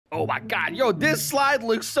Oh my God, yo, this slide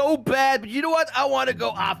looks so bad, but you know what? I want to go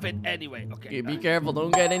off it anyway. Okay. Okay, be careful.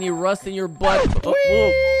 Don't get any rust in your butt. Oh,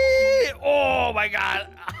 Whee! Oh my God.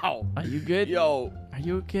 Ow. are you good? Yo, Are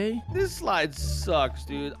you okay? this slide sucks,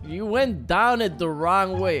 dude. You went down it the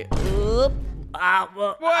wrong way. Oop.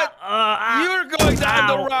 What? You're going down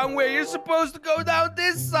the wrong way. You're supposed to go down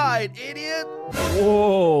this side, idiot.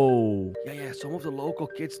 Whoa. Yeah, some of the local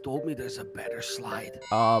kids told me there's a better slide.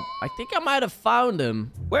 I think I might have found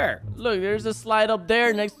him. Where? Look, there's a slide up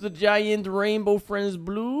there next to the giant Rainbow Friends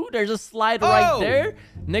blue. There's a slide right there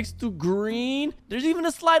next to green. There's even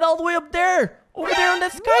a slide all the way up there. Over there on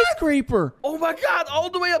that skyscraper. Oh my God, all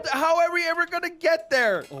the way up there. How are we ever gonna get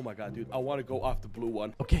there? Oh my God, dude, I want to go off the blue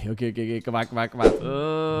one. Okay. Come on.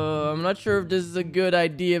 I'm not sure if this is a good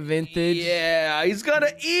idea, Vintage. Yeah, he's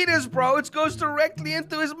gonna eat us, bro. It goes directly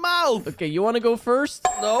into his mouth. Okay, you want to go first?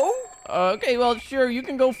 No? Okay, well, sure. You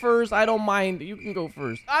can go first. I don't mind. You can go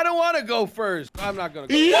first. I don't want to go first. I'm not gonna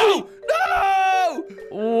go. No! No!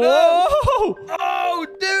 Whoa! Oh,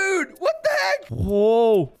 dude! What the heck?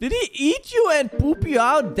 Whoa! Did he eat you and poop you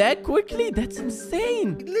out that quickly? That's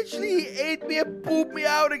insane. Literally, he ate me and pooped me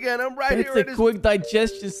out again. I'm right It's here a in his... quick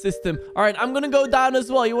digestion system. All right, I'm gonna go down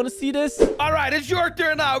as well. You want to see this? All right, it's your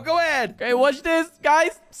turn now. Go ahead. Okay, watch this,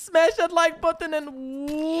 guys. Smash that like button and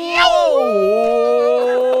whoa!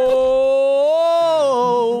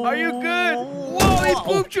 Are you good? Whoa, he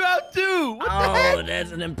pooped you out too. What the heck? Oh,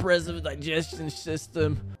 that's an impressive digestion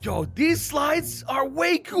system. Yo, these slides are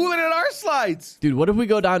way cooler than our slides. Dude, what if we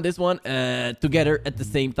go down this one together at the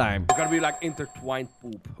same time? We're gonna be like intertwined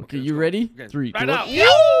poop. Okay, you ready? Okay. 3, 2, Right 1. now.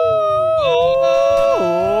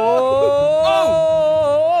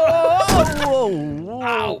 Oh!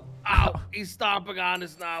 Ow, ow. He's stomping on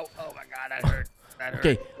us now. Oh my God, that hurt. That hurt.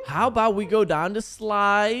 Okay, how about we go down the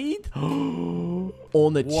slide?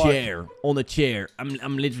 On the chair. On the chair.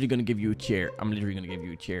 I'm literally gonna give you a chair.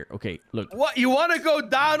 Okay, look. What? You want to go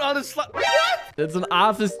down on the slide? What? That's an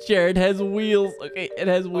office chair. It has wheels. Okay, it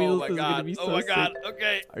has wheels. Oh my This is gonna God. be so Oh my God. sick.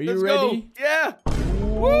 Okay. Are you let's ready? Go. Yeah.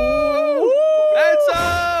 Woo! Hands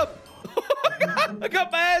up! Oh my God. I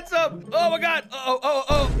got my hands up. Oh my God.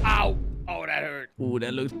 Oh. Ow. Oh, that hurt. Ooh,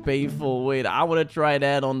 that looks painful. Wait, I want to try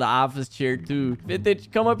that on the office chair too. Vintage,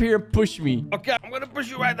 come up here and push me. Okay, I'm gonna push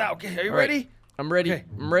you right now. Okay, are you All right. ready? I'm ready. Okay.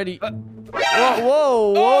 I'm ready. Whoa,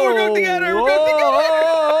 Whoa. Oh, we're going together. We're going together.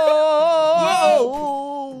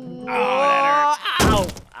 Whoa. Oh, that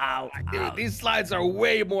hurt. Ow. Dude, these slides are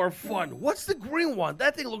way more fun. What's the green one?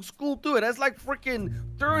 That thing looks cool too. It has like freaking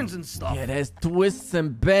turns and stuff. Yeah, it has twists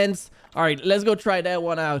and bends. All right, let's go try that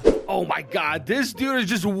one out. Oh my God, this dude is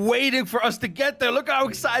just waiting for us to get there. Look how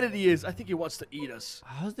excited he is. I think he wants to eat us.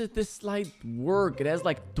 How does this slide work? It has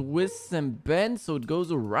like twists and bends, so it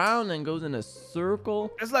goes around and goes in a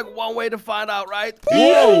circle. There's like one way to find out, right?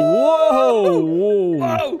 Whoa.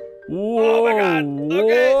 Whoa! Oh my God.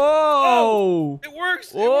 Okay. Oh, it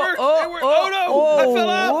works. It works. It works. Oh no! I fell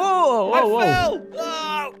off. I fell.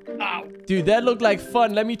 Oh. Ow. Dude, that looked like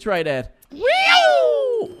fun. Let me try that.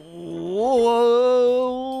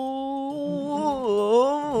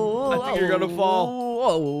 I think you're gonna fall.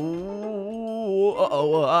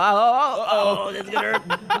 Oh, that's gonna hurt.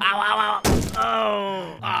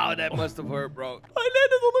 Oh, that must have hurt, bro. I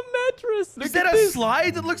landed on a mattress. Is that a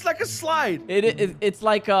slide? It looks like a slide. It's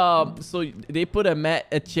like so they put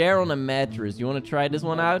a chair on a mattress. You want to try this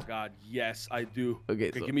one out? Oh God, yes, I do.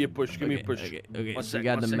 Okay, so, give me a push. Give me a push. Okay. One So sec, you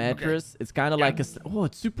got one the sec, mattress. It's kind of like a. Oh,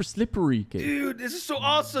 it's super slippery. Okay. Dude, this is so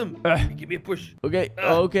awesome. Give me a push.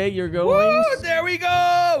 Okay, you're going. Woo, there we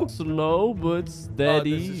go. Slow but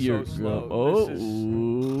steady. this is so You're slow. Oh. This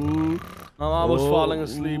I'm almost falling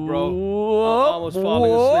asleep, bro. I'm Whoa. almost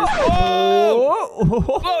falling asleep.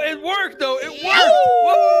 Whoa! Oh, it worked though. It worked.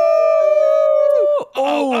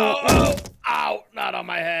 Woo! Ow! Not on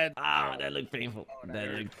my head. Ah, that looked painful.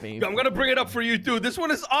 Yo, I'm gonna bring it up for you too. This one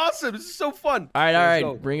is awesome. This is so fun. All right. Let's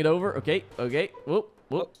go. Bring it over. Okay. Whoop.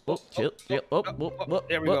 Chill. Whoop.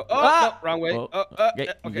 There we go. Oh, no, wrong way. Okay,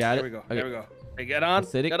 you got there it. we go. Okay. There we go. Hey, get on.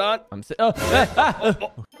 Sitting. Get on. I'm sitting. Oh.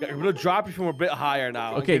 I'm gonna drop you from a bit higher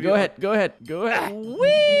now. Okay, go ahead.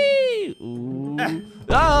 Whee! Ooh.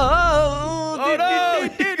 Oh, no!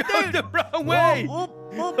 You going the wrong way.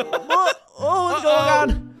 What's going on?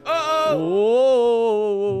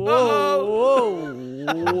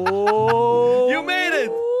 Whoa. You made it.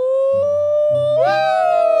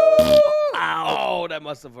 Oh, that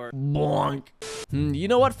must have hurt. Bonk. You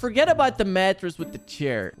know what? Forget about the mattress with the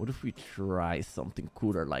chair. What if we try something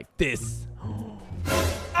cooler like this?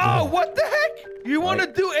 Oh, what the heck? You want to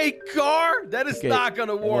do a car? That is not going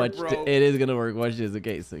to work, bro. It is going to work. Watch this.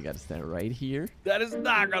 Okay, so you got to stand right here. That is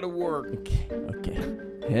not going to work. Okay.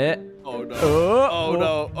 Hit. Oh, no. Oh,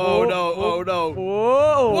 no. Oh, no. Oh, no.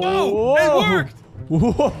 Whoa. It worked.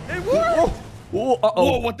 Whoa. It worked. Whoa,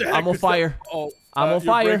 Whoa, what the heck? I'm on fire. Oh, I'm on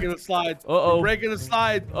fire. You're breaking the slide. You're breaking the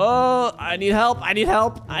slide. Oh, I need help. I need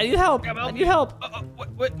help. I need help.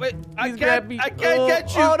 Wait. I can't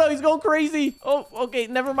get you. Oh, no, he's going crazy. Oh, okay.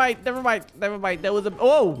 Never mind. That was a...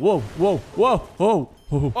 Whoa.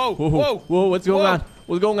 What's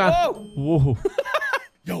going on? Whoa.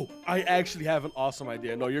 Yo, I actually have an awesome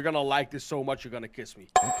idea. No, you're gonna like this so much, you're gonna kiss me.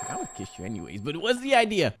 Okay, I would kiss you anyways, but what's the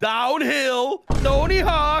idea? Downhill, Tony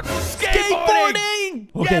Hawk, skateboarding!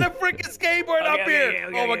 Okay. Get a freaking skateboard up here!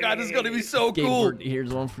 Oh my god, this is gonna be so cool.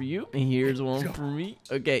 Here's one for you, and here's one for me.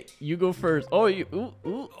 Okay, you go first. Oh, you.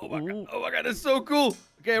 Oh my god, that's so cool.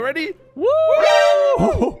 Okay, ready? Woo!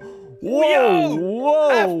 Whoa!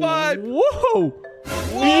 Have fun! Whoa!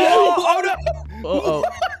 Oh no! Uh-oh.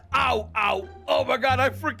 Ow. Oh my god, I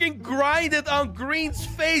freaking grinded on Green's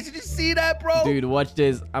face. Did you see that, bro? Dude, watch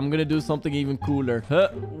this. I'm gonna do something even cooler.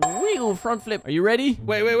 Wheel, front flip. Are you ready?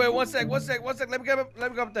 Wait. One sec. Let me go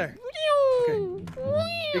up there. Okay.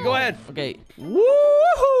 Okay, go ahead. Okay. Whoa!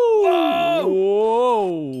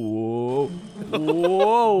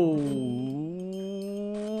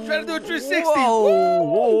 Try to do a 360.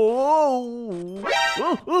 Whoa!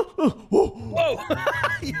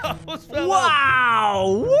 You almost fell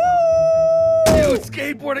Wow! Dude,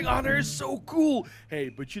 skateboarding on there is so cool. Hey,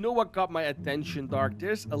 but you know what got my attention, Dark?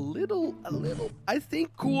 There's a little, I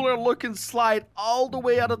think, cooler looking slide all the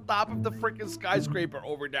way at the top of the freaking skyscraper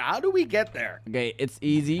over there. How do we get there? Okay, it's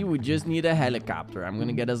easy. We just need a helicopter. I'm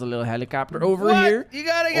gonna get us a little helicopter over what? Here. You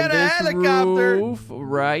gotta get a helicopter. Roof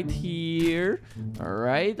right here. All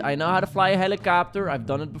right. I know how to fly a helicopter. I've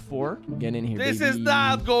done it before. Get in here, This baby. is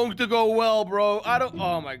not going to go well, bro.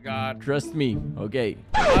 Oh my god. Trust me. Okay.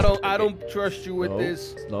 I don't trust you with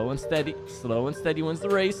this. Slow and steady. Slow and steady wins the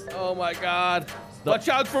race. Oh my god. Watch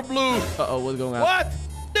out for blue. Uh-oh, what's going on? What?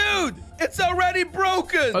 Dude, it's already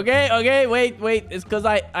broken. Okay, wait. It's because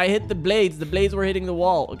I hit the blades. The blades were hitting the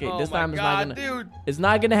wall. Okay, this time it's not gonna... dude. It's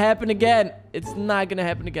not gonna happen again. It's not gonna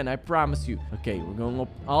happen again. I promise you. Okay, we're going up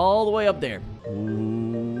all the way up there.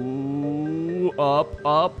 Ooh,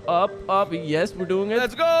 up. Yes, we're doing it.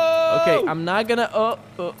 Let's go. Okay, I'm not gonna...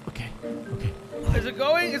 okay. Is it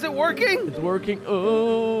going? Is it working? It's working.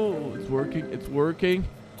 Oh, it's working.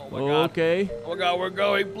 Oh my god. Okay. Oh my god, we're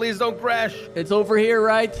going. Please don't crash. It's over here,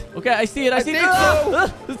 right? Okay, I see it. I see it. think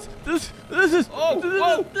so. This is... Whoa.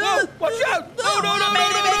 Watch out. No.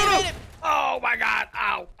 Oh my god.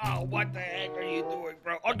 Ow. What the heck are you doing,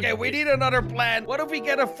 bro? Okay, we need another plan. What if we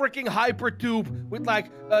get a freaking hyper tube with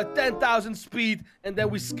like 10,000 speed and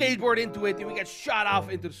then we skateboard into it and we get shot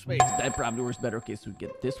off into space? That probably works better. Okay, so we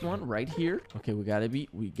get this one right here. Okay, we gotta be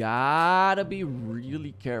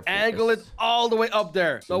really careful. Angle it all the way up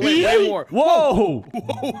there. No, wait, way more. Whoa!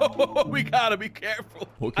 We gotta be careful.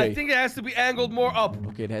 Okay. I think it has to be angled more up.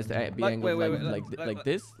 Okay, it has to be Like- angled wait, like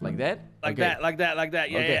this, like that. Like Okay. that. Yeah,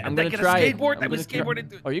 Okay, yeah. I'm gonna get try a it. skateboard. I'm I'm gonna gonna skateboard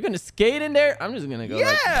into it. Are you gonna skate in there? I'm just gonna go.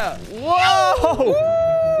 Yeah. Whoa!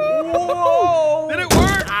 Whoa! Did it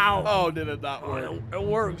work? Ow! Oh, did it not work? It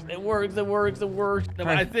works. No, but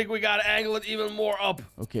I think we gotta angle it even more up.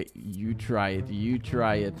 Okay, you try it.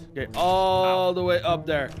 Okay, all the way up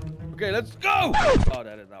there. Okay, let's go. Oh,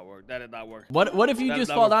 that did not work. What if you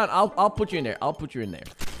just fall down? I'll put you in there.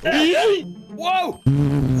 Whoa!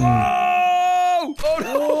 Oh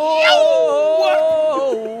no! What?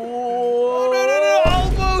 Oh no!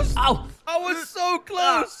 Almost! Ow! I was so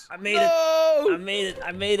close. I made it.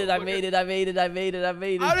 I made it. How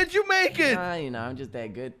did you make it? I'm just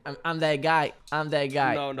that good. I'm that guy. No.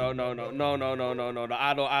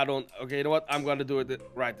 I don't. Okay, you know what? I'm gonna do it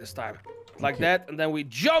right this time. Like that, and then we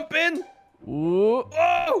jump in.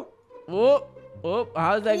 Whoa! Whoa!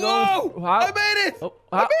 How's that Whoa! going? I made it!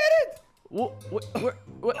 I made it! Whoa,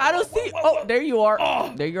 I don't see. Oh, there you are.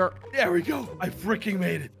 Oh. There you are. There we go. I freaking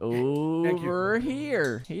made it. Over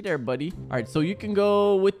here. Hey there, buddy. All right, so you can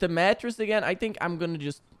go with the mattress again. I think I'm gonna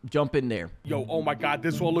just jump in there. Yo, oh my god,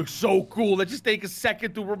 this one looks so cool. Let's just take a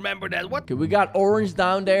second to remember that. What? Okay, we got orange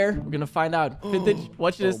down there. We're gonna find out. Vintage,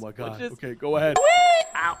 watch this. Oh my god. Watch this. Okay, go ahead.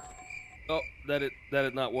 Ow. Oh, that did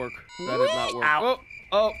not work. That Whee! did not work. Ow.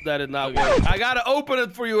 Oh, that did not work. I gotta open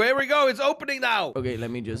it for you. Here we go. It's opening now. Okay,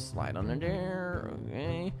 let me just slide under there.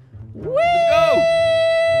 Okay. Let's go.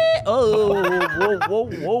 Oh, whoa.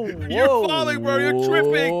 You're falling, bro. You're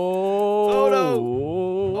tripping. Oh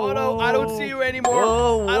no. Oh no, I don't see you anymore.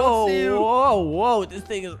 Whoa, I don't see you. Whoa. This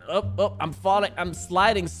thing is up. I'm falling. I'm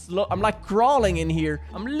sliding slow. I'm like crawling in here.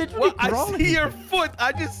 I'm literally What? crawling. I see your foot.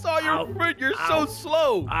 I just saw your foot. You're so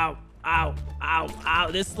slow. Ow.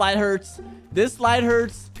 This slide hurts.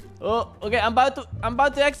 Oh, okay. I'm about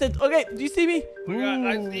to exit. Okay, do you see me? Oh my God,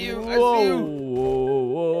 I see you.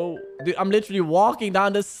 Whoa. Dude, I'm literally walking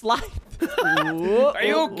down this slide. Are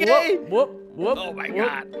you okay? Whoop. Oh my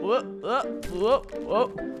God. Whoop.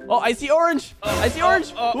 Oh, I see orange. Whoa!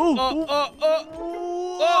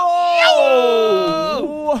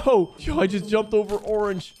 Yo, I just jumped over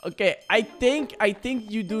orange. Okay, I think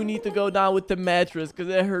you do need to go down with the mattress because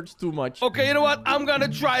it hurts too much. Okay, you know what? I'm gonna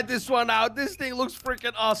try this one out. This thing looks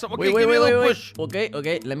freaking awesome. Okay, Wait, give me a little push.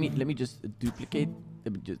 Okay. Let me just duplicate.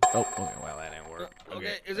 Let me just. Oh, okay. Well, that didn't work.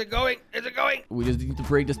 Okay, is it going? We just need to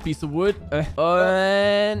break this piece of wood.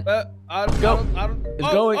 And I don't, go.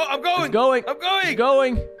 It's going. I'm going. It's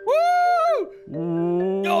going.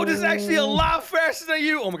 Woo! Yo, this is actually a lot faster than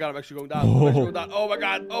you. Oh my God, I'm actually going down. Oh my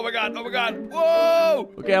God. Whoa!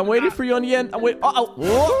 Okay, I'm waiting for you on the end. I'm waiting. Oh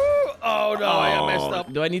no, I messed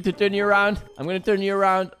up. Do I need to turn you around? I'm gonna turn you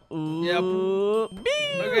around. Yep.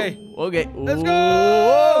 Okay. Let's go!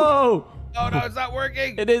 Whoa! Oh no, it's not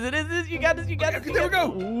working. It is. You got this. Okay, there we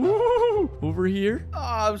go. Ooh, over here. Oh,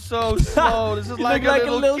 I'm so slow. This is like a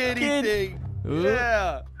little kitty thing.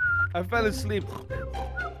 Yeah. I fell asleep.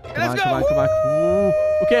 Let's go. Come on. Ooh.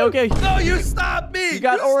 Okay. No, you stopped me. You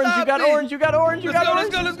got orange.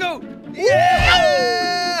 Let's go.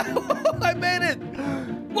 Yeah! I made it.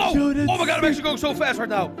 Whoa. Yo, oh my God, I'm actually going so fast right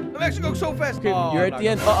now. Okay, Oh, you're at the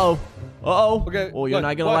end. Uh-oh. Okay. Oh, you're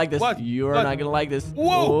not gonna like this. You're not gonna like this.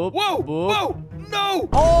 Whoa. No.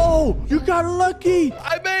 Oh, you got lucky.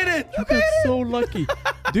 I made it. You got so lucky.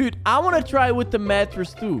 Dude, I want to try with the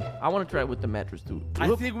mattress too.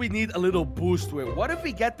 I think we need a little boost to it. What if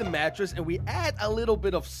we get the mattress and we add a little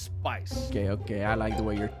bit of spice? Okay. I like the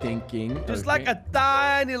way you're thinking. Just like a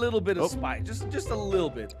tiny little bit of spice. Just a little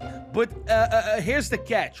bit. But here's the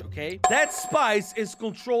catch, okay? That spice is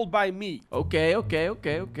controlled by me. Okay.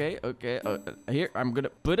 Here, I'm gonna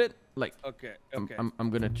put it like. Okay. I'm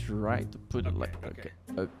gonna try to put it like. Okay.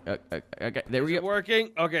 There we go.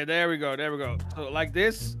 Working? Okay, there we go. So like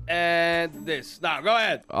this and this. Now go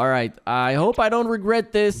ahead. All right. I hope I don't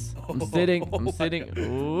regret this. I'm sitting.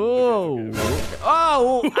 Whoa.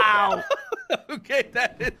 Oh! Ow! Okay,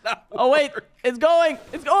 that did not work. Oh wait, it's going.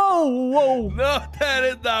 Whoa! No, that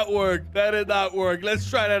did not work. Let's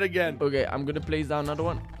try that again. Okay, I'm gonna place down another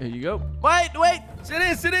one. Here you go. Wait. Sit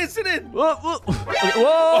in. Whoa!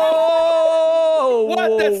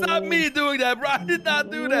 What? That's not me doing that, bro. I did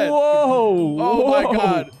not do that. Whoa! Oh my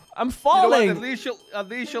God. I'm falling. You know what? At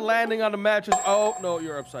least you're landing on the mattress. Oh no,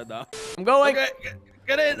 you're upside down. I'm going. Okay,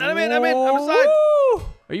 get in. I'm in. I'm inside. Woo!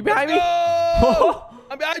 Are you behind me?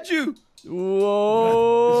 I'm behind you.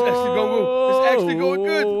 Whoa! This is actually going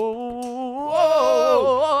good. Whoa!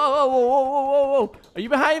 Are you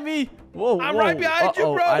behind me? Whoa! I'm right behind you,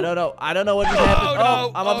 bro. I don't know what just happened.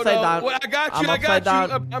 No. I'm upside down. Well, I got you.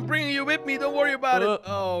 I'm bringing you with me. Don't worry about it.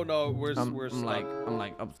 Oh no, we're I'm stuck.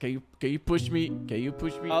 can you push me?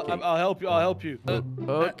 I'll help you.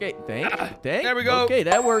 Okay, thank you. There we go. Okay,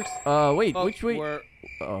 that works. Wait, which way?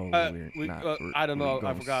 I don't know.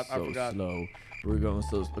 I forgot. Slow. We're going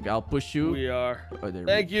so slow. Okay, I'll push you. We are.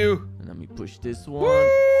 Thank you. And let me push this one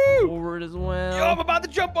forward as well. Yo, I'm about to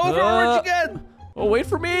jump over orange again. Oh, wait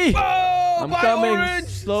for me. Oh, I'm coming. Orange.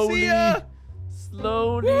 Slowly. See ya.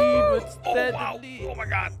 But steadily. Oh my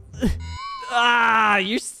God.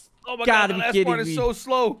 You're Oh my gotta God, be the last kidding part me. is so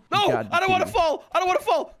slow. No, I don't want to fall.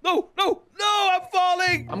 No, I'm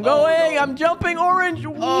falling. I'm going. I'm jumping orange.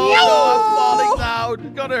 Oh, no, I'm falling down.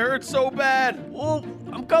 It's gonna hurt so bad. Oh,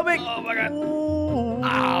 I'm coming. Oh my God.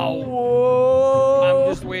 Ow. Ow. I'm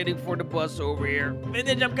just waiting for the bus over here.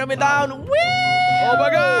 Vintage, I'm coming down. Whee! Oh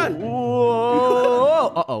my God.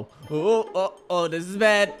 Uh-oh. Oh, this is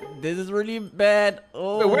bad. This is really bad.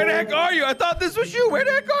 Oh. Wait, where the heck are you? I thought this was you. Where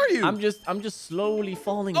the heck are you? I'm just slowly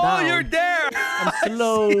falling down. Oh, you're there. I'm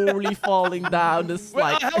slowly falling down the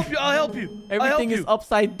slide. Wait, I'll help you. Everything is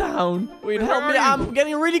upside down. Wait, Where help are me. you? I'm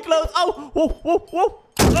getting really close. Oh, whoa.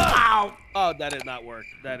 Ow. Oh, that did not work.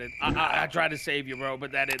 I tried to save you, bro,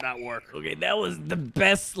 but that did not work. Okay, that was the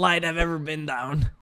best slide I've ever been down.